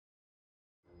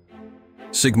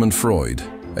Sigmund Freud,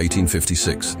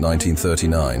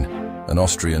 1856–1939, an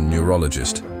Austrian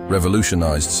neurologist,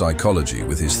 revolutionized psychology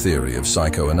with his theory of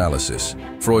psychoanalysis.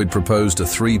 Freud proposed a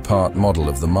three-part model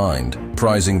of the mind,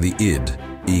 prizing the id,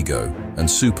 ego, and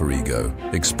superego,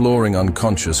 exploring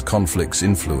unconscious conflicts'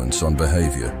 influence on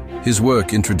behavior. His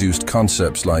work introduced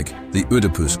concepts like the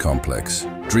Oedipus complex,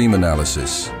 dream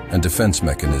analysis, and defense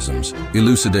mechanisms,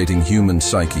 elucidating human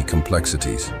psyche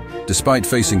complexities. Despite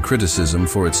facing criticism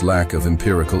for its lack of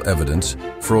empirical evidence,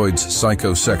 Freud's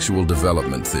psychosexual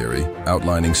development theory,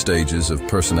 outlining stages of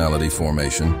personality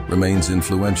formation, remains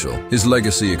influential. His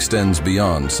legacy extends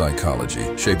beyond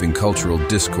psychology, shaping cultural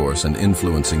discourse and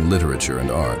influencing literature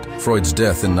and art. Freud's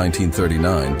death in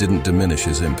 1939 didn't diminish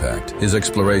his impact. His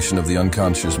exploration of the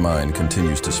unconscious mind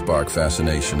continues to spark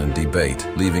fascination and debate,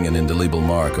 leaving an indelible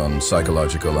mark on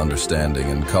psychological understanding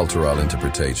and cultural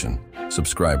interpretation.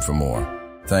 Subscribe for more.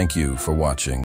 Thank you for watching.